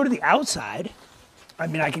if you go to the outside, I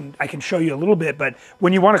can show you a little bit, but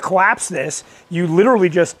when you want to collapse this, you literally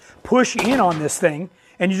just push in on this thing,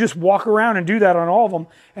 and you just walk around and do that on all of them,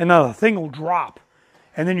 and the thing will drop.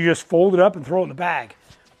 And then you just fold it up and throw it in the bag.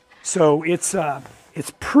 So it's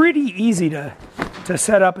pretty easy to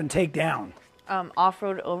set up and take down.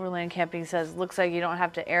 Off-road overland camping says, looks like you don't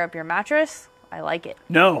have to air up your mattress. I like it.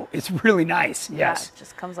 No, it's really nice. Yes. Yeah, it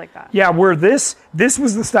just comes like that. Yeah, where this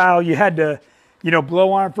was the style you had to,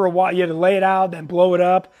 blow on it for a while. You had to lay it out, then blow it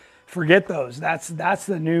up. Forget those. That's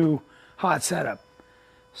the new hot setup.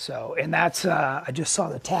 So, and that's I just saw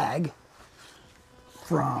the tag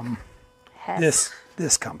from Hest.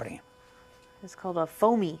 this company. It's called a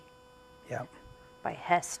Foamy. Yep. By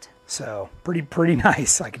Hest. So pretty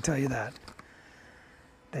nice, I can tell you that.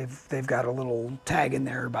 They've got a little tag in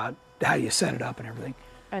there about how you set it up and everything.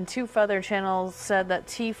 And Two Feather Channels said that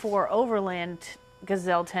T4 Overland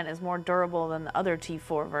Gazelle tent is more durable than the other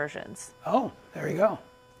T4 versions. Oh, there you go.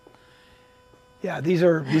 Yeah, these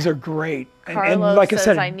are great. Carlos and like says, I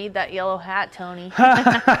said, I need that yellow hat, Tony.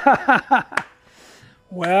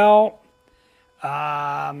 Well,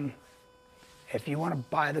 if you want to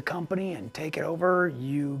buy the company and take it over,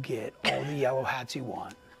 you get all the yellow hats you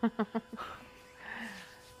want.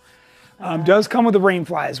 Does come with a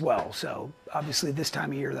rainfly as well, so obviously this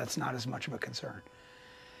time of year that's not as much of a concern.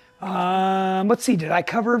 Let's see, did I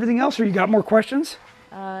cover everything else, or you got more questions?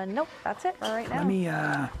 Nope, that's it for right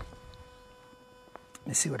now. Let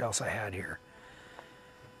me see what else I had here.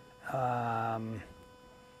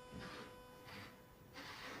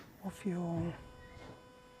 Fuel.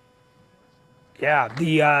 Yeah,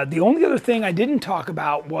 the only other thing I didn't talk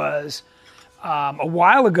about was a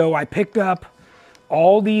while ago I picked up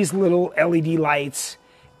all these little LED lights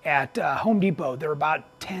at Home Depot. They're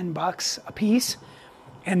about $10 a piece,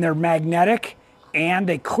 and they're magnetic and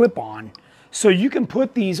they clip on. So you can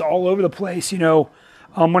put these all over the place. You know,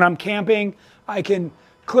 when I'm camping, I can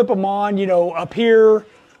clip them on, you know, up here,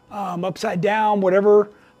 upside down, whatever,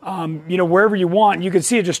 you know, wherever you want. You can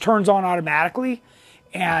see it just turns on automatically.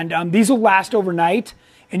 And these will last overnight.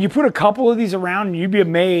 And you put a couple of these around and you'd be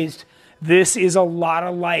amazed. This is a lot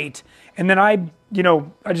of light. And then I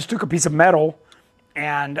just took a piece of metal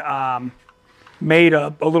and made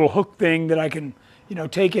a little hook thing that I can, you know,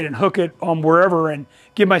 take it and hook it on wherever and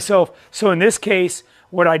give myself. So in this case,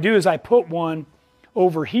 what I do is I put one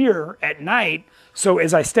over here at night. So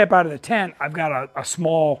as I step out of the tent, I've got a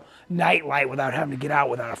small night light without having to get out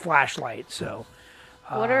without a flashlight. So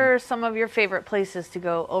what are some of your favorite places to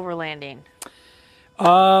go overlanding?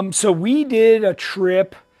 So we did a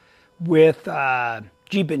trip with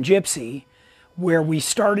Jeep and Gypsy where we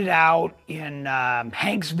started out in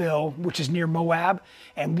Hanksville, which is near Moab,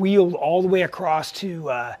 and wheeled all the way across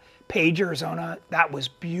to Page, Arizona. That was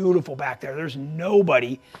beautiful back there. There's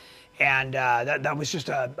nobody, and that was just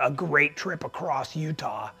a great trip across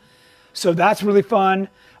Utah. So that's really fun.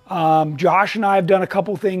 Josh and I have done a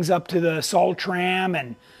couple things up to the Salt Tram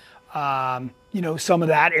and you know, some of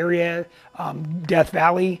that area, Death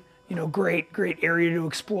Valley, you know, great area to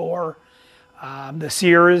explore. The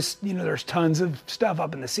Sierras, you know, there's tons of stuff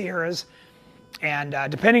up in the Sierras. And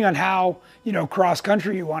depending on how, you know, cross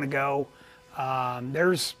country you want to go,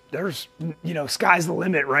 there's, you know, sky's the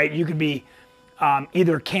limit, right? You could be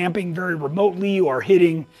either camping very remotely or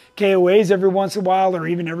hitting KOAs every once in a while, or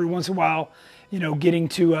even every once in a while, you know, getting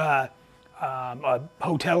to a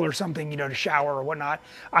hotel or something, you know, to shower or whatnot.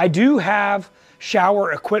 I do have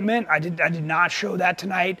shower equipment. I did not show that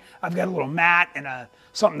tonight. I've got a little mat and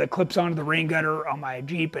something that clips onto the rain gutter on my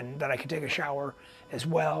Jeep and that I can take a shower as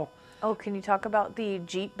well. Oh, can you talk about the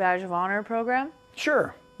Jeep Badge of Honor program?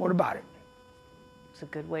 Sure. What about it? It's a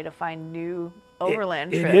good way to find new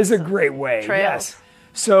overland trips. It is a great way, trails. Yes.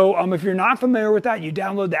 So if you're not familiar with that, you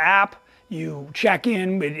download the app, you check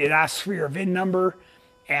in, it asks for your VIN number,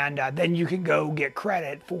 and then you can go get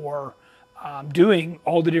credit for doing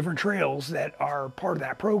all the different trails that are part of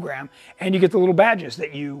that program. And you get the little badges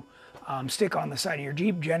that you stick on the side of your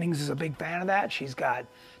Jeep. Jennings is a big fan of that. She's got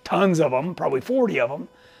tons of them, probably 40 of them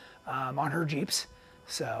on her Jeeps.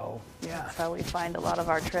 So, yeah. That's how we find a lot of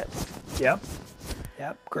our trips. Yep.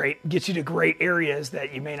 Great. Gets you to great areas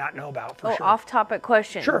that you may not know about, for sure. Off-topic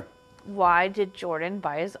question. Sure. Why did Jordan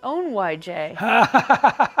buy his own YJ?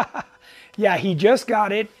 Yeah, he just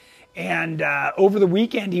got it. And over the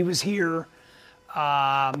weekend, he was here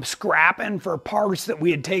scrapping for parts that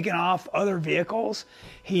we had taken off other vehicles.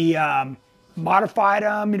 He modified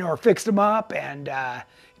them, you know, or fixed them up. And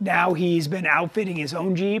now he's been outfitting his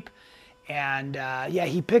own Jeep. And yeah,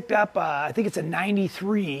 he picked up, I think it's a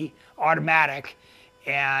 93 automatic.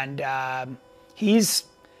 And he's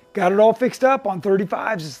got it all fixed up on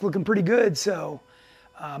 35s. It's looking pretty good. So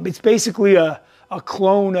it's basically a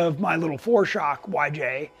clone of my little 4-shock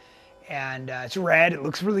YJ. And it's red. It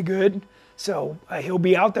looks really good. So he'll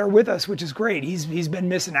be out there with us, which is great. He's been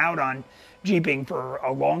missing out on Jeeping for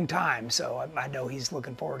a long time. So I know he's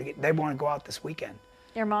looking forward to it. They want to go out this weekend.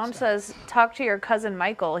 Your mom says, talk to your cousin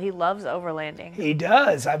Michael. He loves overlanding. He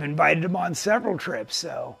does. I've invited him on several trips.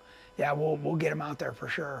 So yeah, we'll get him out there for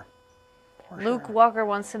sure. Luke Walker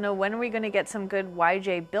wants to know, when are we going to get some good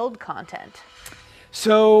YJ build content?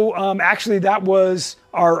 So actually that was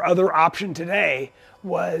our other option today.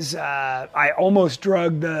 Was I almost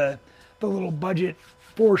drug the little budget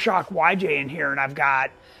 4-shock YJ in here, and I've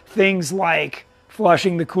got things like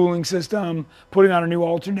flushing the cooling system, putting on a new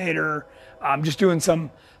alternator, just doing some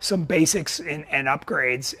basics and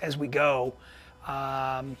upgrades as we go.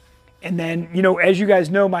 And then, you know, as you guys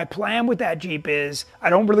know, my plan with that Jeep is I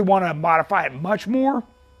don't really want to modify it much more.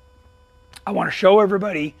 I want to show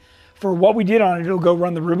everybody for what we did on it. It'll go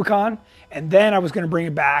run the Rubicon, and then I was going to bring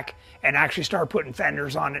it back and actually start putting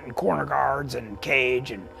fenders on it and corner guards and cage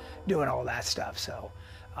and doing all that stuff. So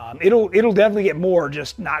it'll definitely get more,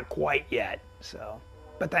 just not quite yet. So,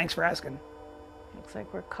 but thanks for asking. Looks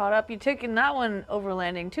like we're caught up. You've taken that one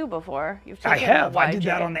overlanding too before. I have. I did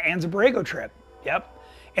that on the Anza-Borrego trip. Yep.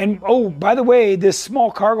 And oh, by the way, this small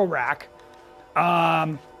cargo rack,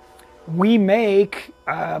 we make,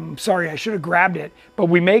 sorry, I should have grabbed it, but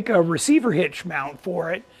we make a receiver hitch mount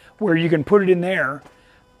for it where you can put it in there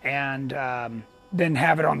and then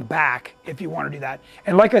have it on the back if you want to do that.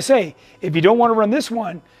 And like I say, if you don't want to run this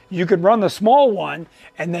one, you could run the small one,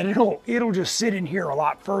 and then it'll just sit in here a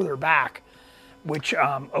lot further back, which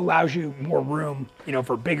allows you more room,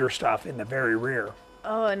 for bigger stuff in the very rear.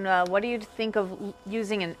 Oh, and what do you think of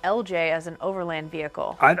using an LJ as an overland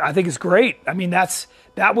vehicle? I think it's great. I mean, that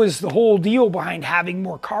was the whole deal behind having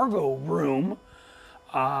more cargo room,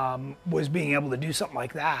 was being able to do something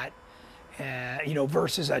like that,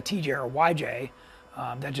 versus a TJ or a YJ.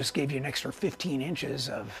 That just gave you an extra 15 inches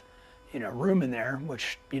of, room in there,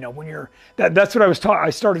 which, when you're, that's what I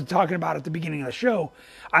started talking about at the beginning of the show.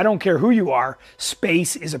 I don't care who you are,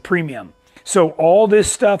 space is a premium. So all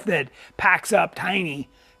this stuff that packs up tiny,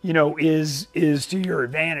 is to your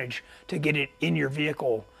advantage to get it in your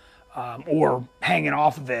vehicle, or hanging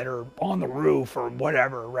off of it or on the roof or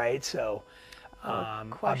whatever, right? So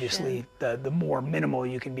obviously the more minimal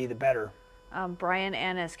you can be, the better. Brian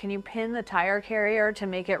Annis, can you pin the tire carrier to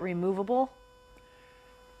make it removable?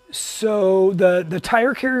 So the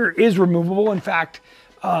tire carrier is removable. In fact,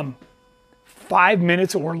 5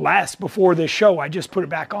 minutes or less before this show, I just put it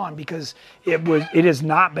back on because it has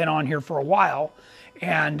not been on here for a while.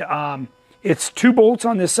 And it's 2 bolts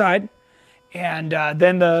on this side, and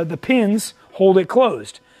then the pins hold it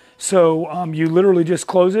closed. So you literally just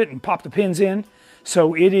close it and pop the pins in.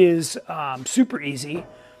 So it is super easy.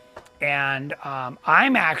 And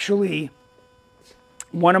I'm actually,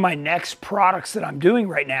 one of my next products that I'm doing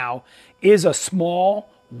right now is a small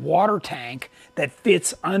water tank that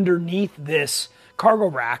fits underneath this cargo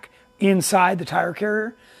rack inside the tire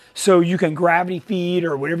carrier. So you can gravity feed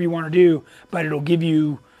or whatever you want to do, but it'll give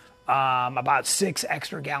you about 6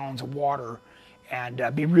 extra gallons of water and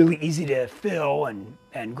be really easy to fill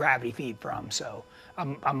and gravity feed from. So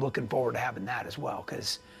I'm looking forward to having that as well,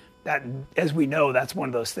 because that, as we know, that's one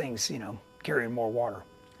of those things, carrying more water.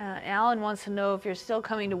 Alan wants to know if you're still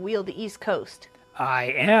coming to wheel the East Coast. I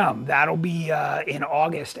am. That'll be in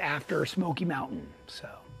August after Smoky Mountain. So,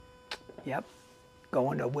 yep,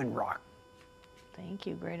 going to Wind Rock. Thank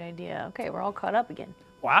you. Great idea. Okay, we're all caught up again.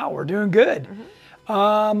 Wow, we're doing good.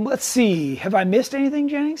 Mm-hmm. Let's see. Have I missed anything,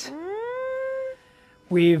 Jennings?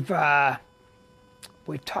 We've talked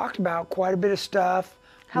about quite a bit of stuff.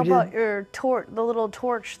 How about your the little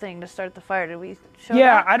torch thing to start the fire? Did we show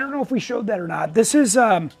Yeah, that? I don't know if we showed that or not. This is,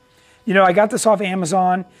 I got this off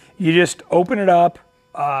Amazon. You just open it up,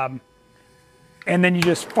 and then you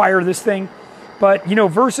just fire this thing. But,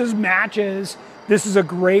 versus matches, this is a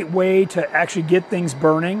great way to actually get things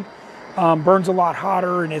burning. Burns a lot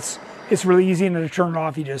hotter, and it's really easy. And then to turn it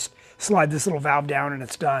off, you just slide this little valve down, and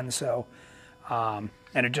it's done. So, and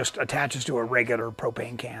it just attaches to a regular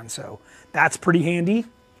propane can. So that's pretty handy.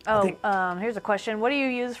 Here's a question. What do you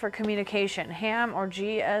use for communication? Ham or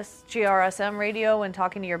GRSM radio when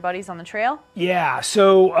talking to your buddies on the trail? Yeah,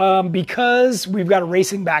 so because we've got a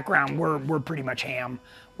racing background, we're pretty much ham,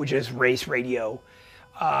 which is race radio.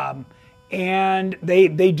 And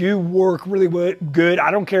they do work really good. I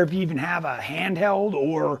don't care if you even have a handheld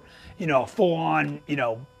or, a full-on,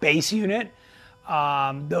 base unit.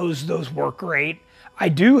 Those work great. I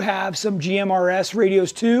do have some GMRS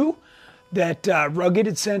radios too that Rugged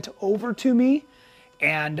had sent over to me,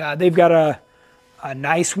 and they've got a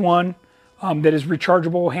nice one that is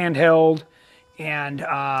rechargeable, handheld,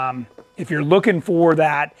 and if you're looking for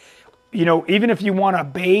that, even if you want a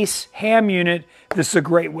base ham unit, this is a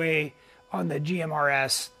great way on the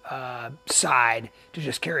GMRS side to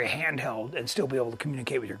just carry a handheld and still be able to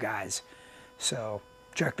communicate with your guys. So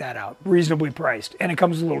check that out. Reasonably priced, and it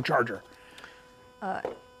comes with a little charger.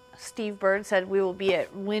 Steve Bird said we will be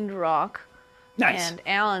at Wind Rock. Nice. And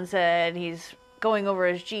Alan said he's going over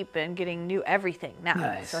his Jeep and getting new everything now.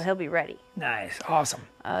 Nice. So he'll be ready. Nice. Awesome.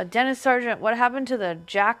 Dennis Sargent, what happened to the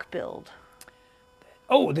jack build?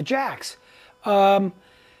 Oh, the jacks. So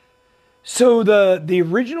the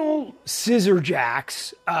original scissor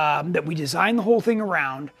jacks that we designed the whole thing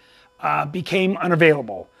around became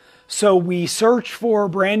unavailable. So we searched for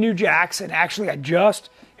brand new jacks, and actually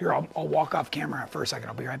I'll walk off camera for a second.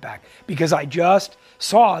 I'll be right back. Because I just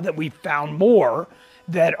saw that we found more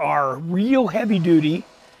that are real heavy duty,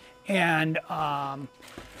 and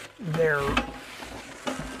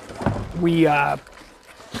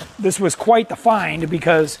this was quite the find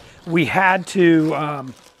because we had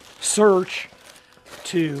to search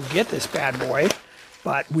to get this bad boy,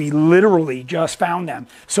 but we literally just found them.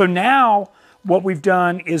 So now what we've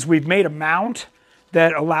done is we've made a mount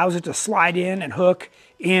that allows it to slide in and hook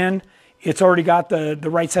in. It's already got the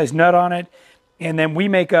right size nut on it. And then we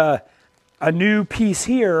make a new piece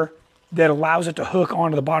here that allows it to hook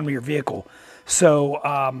onto the bottom of your vehicle. So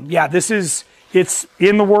yeah, it's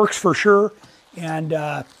in the works for sure.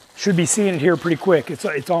 and should be seeing it here pretty quick. It's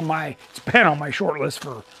been on my short list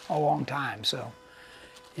for a long time. So,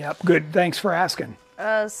 yep, good. Thanks for asking.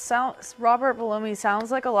 Robert Belomi,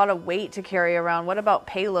 sounds like a lot of weight to carry around. What about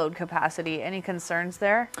payload capacity? Any concerns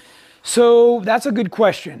there? So that's a good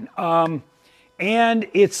question. And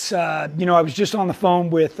it's, I was just on the phone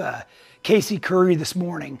with Casey Curry this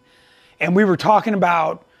morning, and we were talking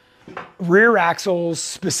about rear axles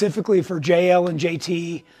specifically for JL and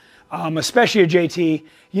JT, especially a JT.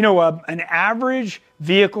 An average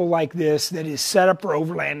vehicle like this that is set up for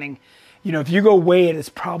overlanding, if you go weigh it, it's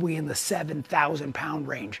probably in the 7,000 pound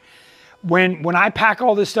range. When I pack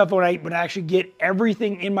all this stuff, when I actually get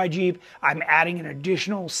everything in my Jeep, I'm adding an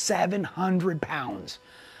additional 700 pounds.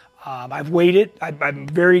 I've weighed it. I'm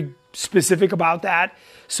very specific about that.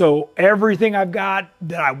 So everything I've got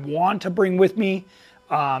that I want to bring with me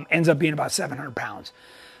ends up being about 700 pounds.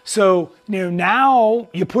 So, now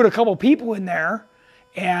you put a couple people in there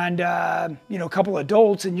and, a couple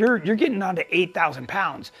adults, and you're getting on to 8,000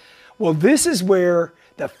 pounds. Well, this is where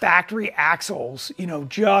the factory axles,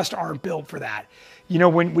 just aren't built for that.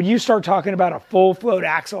 When you start talking about a full float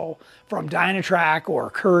axle from Dynatrac or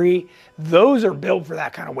Curry, those are built for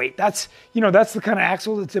that kind of weight. That's the kind of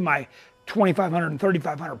axle that's in my 2,500 and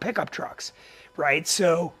 3,500 pickup trucks, right?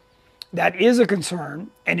 So that is a concern.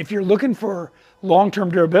 And if you're looking for long-term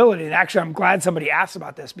durability, and actually I'm glad somebody asked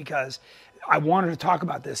about this because I wanted to talk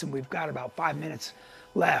about this and we've got about 5 minutes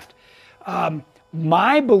left.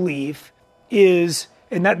 My belief is,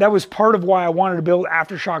 and that was part of why I wanted to build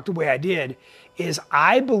Aftershock the way I did, is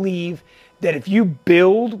I believe that if you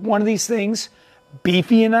build one of these things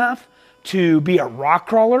beefy enough to be a rock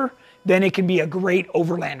crawler, then it can be a great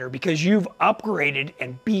overlander because you've upgraded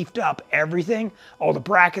and beefed up everything, all the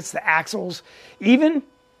brackets, the axles. Even,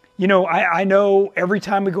 I know every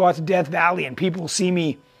time we go out to Death Valley and people see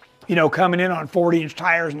me, coming in on 40-inch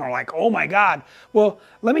tires and they're like, oh my God. Well,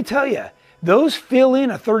 let me tell you, those fill in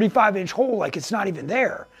a 35-inch hole like it's not even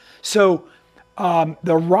there. So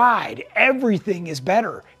the ride, everything is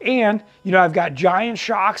better. And, I've got giant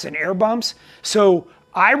shocks and air bumps. So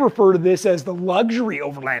I refer to this as the luxury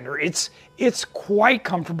overlander. It's quite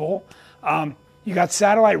comfortable. You got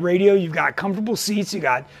satellite radio, you've got comfortable seats, you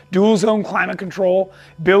got dual zone climate control,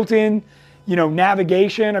 built-in,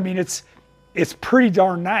 navigation. I mean, it's pretty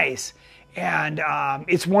darn nice. And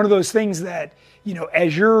it's one of those things that,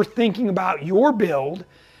 as you're thinking about your build,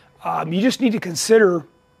 you just need to consider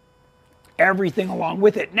everything along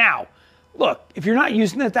with it. Now, look, if you're not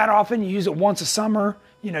using it that often, you use it once a summer,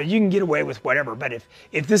 you can get away with whatever. But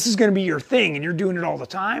if this is going to be your thing and you're doing it all the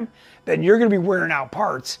time, then you're going to be wearing out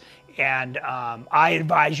parts. And I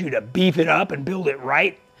advise you to beef it up and build it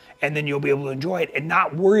right, and then you'll be able to enjoy it and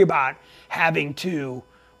not worry about having to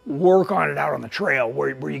work on it out on the trail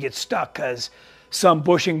where you get stuck because some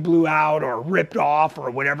bushing blew out or ripped off or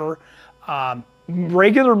whatever.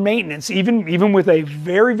 Regular maintenance, even with a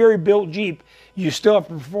very, very built Jeep, you still have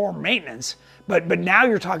to perform maintenance. But now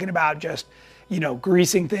you're talking about just,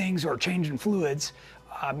 greasing things or changing fluids.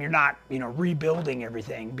 You're not, rebuilding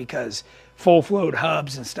everything because full float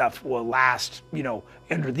hubs and stuff will last,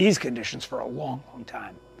 under these conditions for a long, long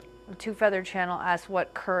time. Two Feather Channel asks,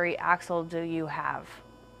 what Curry axle do you have?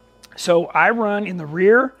 So I run in the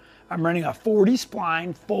rear, I'm running a 40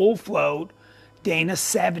 spline full float Dana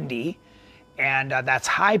 70, and that's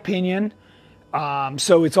high pinion.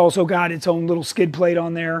 So it's also got its own little skid plate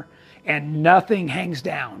on there, and nothing hangs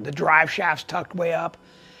down. The drive shaft's tucked way up.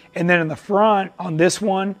 And then in the front on this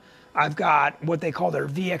one, I've got what they call their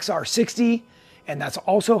VXR 60, and that's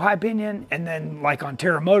also high pinion. And then like on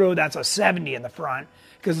Terramoto, that's a 70 in the front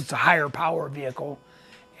because it's a higher power vehicle.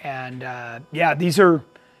 And yeah, these are,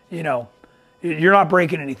 you're not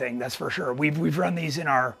breaking anything, that's for sure. We've run these in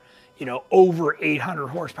our, over 800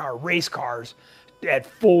 horsepower race cars at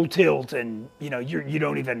full tilt, and you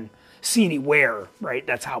don't even see any wear, right?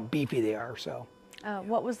 That's how beefy they are. So.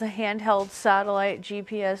 What was the handheld satellite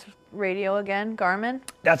GPS radio again? Garmin?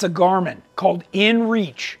 That's a Garmin called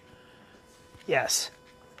InReach. Yes,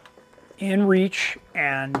 InReach,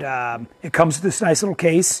 and it comes with this nice little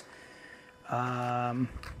case. And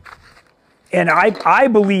I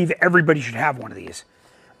believe everybody should have one of these.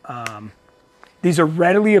 These are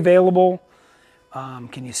readily available.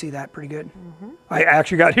 Can you see that pretty good? Mm-hmm. I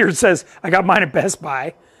actually got here, it says, I got mine at Best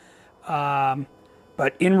Buy.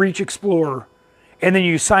 But InReach Explorer. And then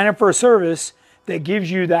you sign up for a service that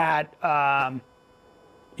gives you that,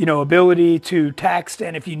 ability to text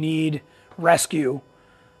and if you need rescue.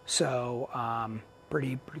 So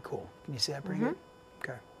pretty cool. Can you see that pretty good?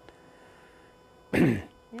 Okay.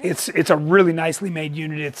 Yeah. It's a really nicely made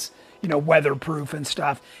unit. It's, you know, weatherproof and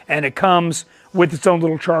stuff. And it comes with its own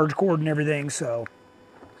little charge cord and everything. So,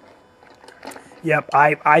 yep,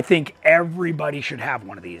 I think everybody should have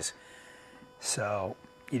one of these. So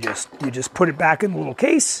you just put it back in the little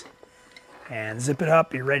case and zip it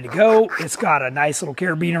up. You're ready to go. It's got a nice little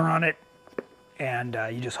carabiner on it. And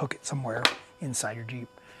you just hook it somewhere inside your Jeep.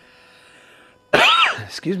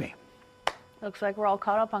 Excuse me. Looks like we're all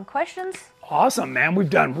caught up on questions. Awesome, man. We've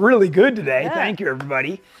done really good today. Yeah. Thank you,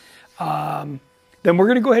 everybody. Then we're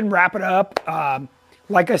going to go ahead and wrap it up.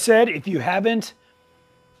 Like I said, if you haven't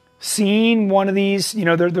seen one of these, you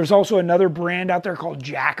know, there's also another brand out there called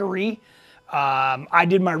Jackery. I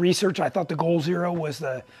did my research. I thought the Goal Zero was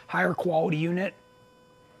the higher quality unit.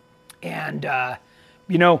 And,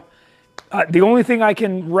 you know, the only thing I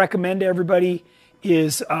can recommend to everybody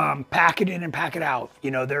is pack it in and pack it out.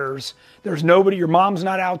 You know, there's nobody, your mom's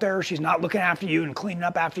not out there. She's not looking after you and cleaning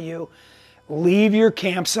up after you. Leave your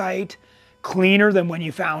campsite cleaner than when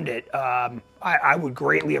you found it. I would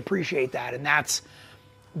greatly appreciate that. And that's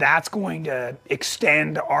going to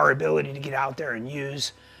extend our ability to get out there and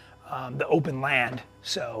use the open land.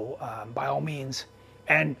 So by all means.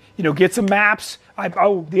 And, you know, get some maps.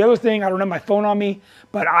 The other thing, I don't have my phone on me,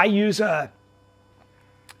 but I use a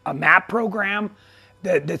map program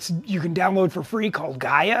that's you can download for free called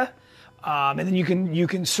Gaia. And then you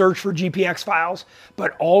can search for GPX files.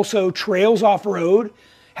 But also Trails Off-Road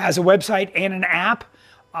has a website and an app.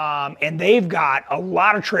 And they've got a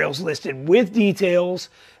lot of trails listed with details.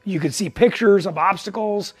 You can see pictures of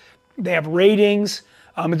obstacles. They have ratings.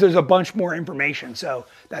 There's a bunch more information. So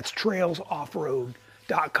that's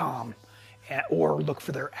trailsoffroad.com, or look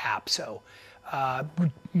for their app. So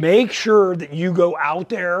make sure that you go out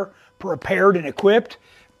there prepared and equipped.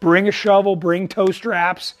 Bring a shovel, bring tow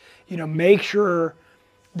straps. You know, make sure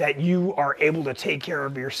that you are able to take care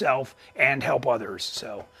of yourself and help others.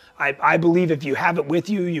 So I believe if you have it with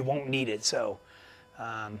you, you won't need it. So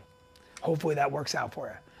hopefully that works out for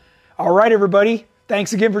you. All right, everybody.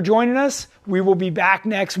 Thanks again for joining us. We will be back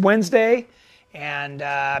next Wednesday. And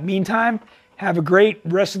meantime, have a great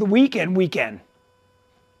rest of the week and weekend.